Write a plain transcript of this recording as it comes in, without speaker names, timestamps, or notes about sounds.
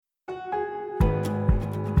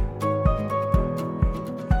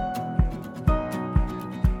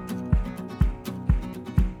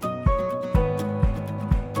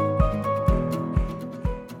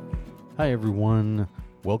Hi everyone,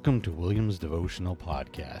 welcome to William's Devotional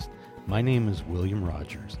Podcast. My name is William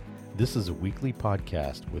Rogers. This is a weekly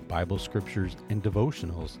podcast with Bible scriptures and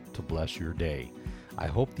devotionals to bless your day. I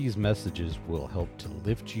hope these messages will help to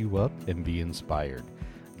lift you up and be inspired.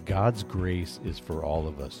 God's grace is for all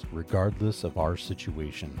of us, regardless of our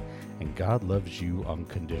situation, and God loves you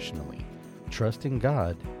unconditionally. Trust in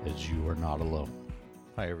God as you are not alone.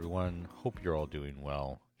 Hi everyone, hope you're all doing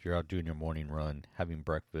well. If you're out doing your morning run, having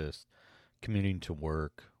breakfast, commuting to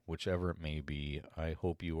work, whichever it may be, I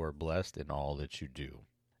hope you are blessed in all that you do.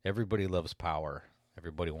 Everybody loves power.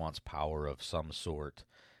 Everybody wants power of some sort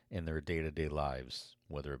in their day-to-day lives,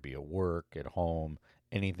 whether it be at work, at home,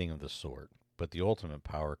 anything of the sort. But the ultimate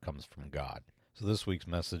power comes from God. So this week's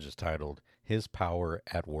message is titled, His Power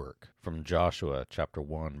at Work, from Joshua chapter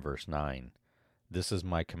 1, verse 9. This is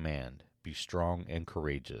my command, be strong and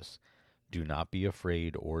courageous. Do not be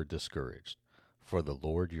afraid or discouraged, for the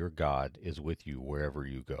Lord your God is with you wherever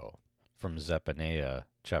you go. From Zephaniah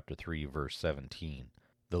chapter 3, verse 17.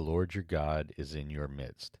 The Lord your God is in your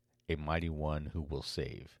midst, a mighty one who will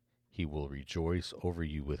save. He will rejoice over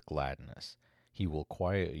you with gladness. He will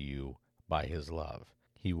quiet you by his love.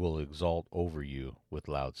 He will exalt over you with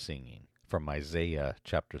loud singing. From Isaiah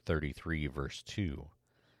chapter 33, verse 2.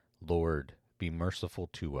 Lord, be merciful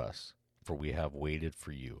to us, for we have waited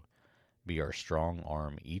for you. Be our strong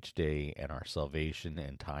arm each day and our salvation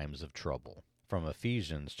in times of trouble. From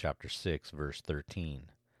Ephesians chapter 6, verse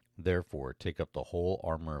 13. Therefore, take up the whole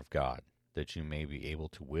armor of God, that you may be able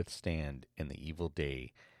to withstand in the evil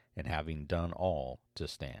day, and having done all, to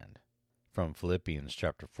stand. From Philippians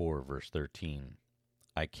chapter 4, verse 13.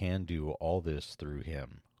 I can do all this through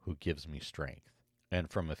him who gives me strength.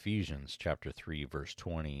 And from Ephesians chapter 3, verse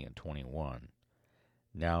 20 and 21.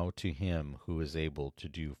 Now to him who is able to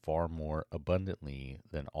do far more abundantly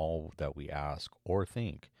than all that we ask or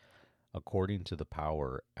think, according to the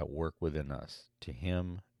power at work within us, to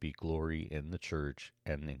him be glory in the church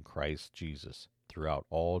and in Christ Jesus throughout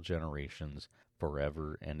all generations,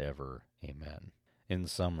 forever and ever. Amen. In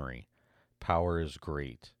summary, power is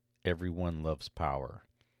great. Everyone loves power.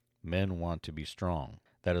 Men want to be strong.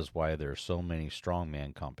 That is why there are so many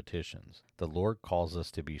strongman competitions. The Lord calls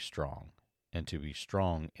us to be strong, and to be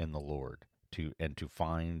strong in the Lord, and to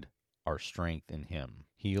find our strength in him.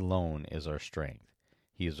 He alone is our strength.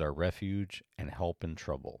 He is our refuge and help in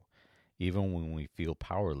trouble. Even when we feel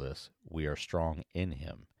powerless, we are strong in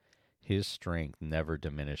him. His strength never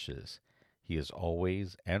diminishes. He is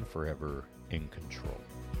always and forever in control.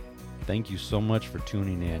 Thank you so much for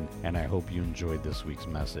tuning in, and I hope you enjoyed this week's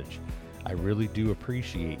message. I really do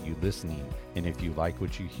appreciate you listening, and if you like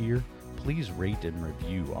what you hear, please rate and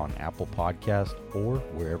review on Apple Podcasts or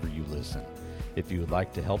wherever you listen. If you would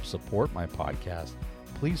like to help support my podcast,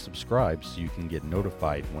 please subscribe so you can get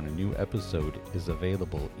notified when a new episode is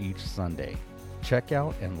available each Sunday. Check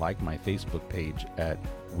out and like my Facebook page at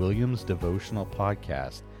Williams Devotional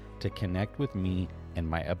Podcast to connect with me, and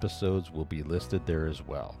my episodes will be listed there as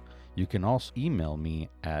well. You can also email me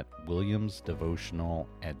at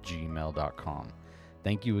williamsdevotional@gmail.com.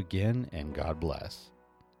 Thank you again, and God bless.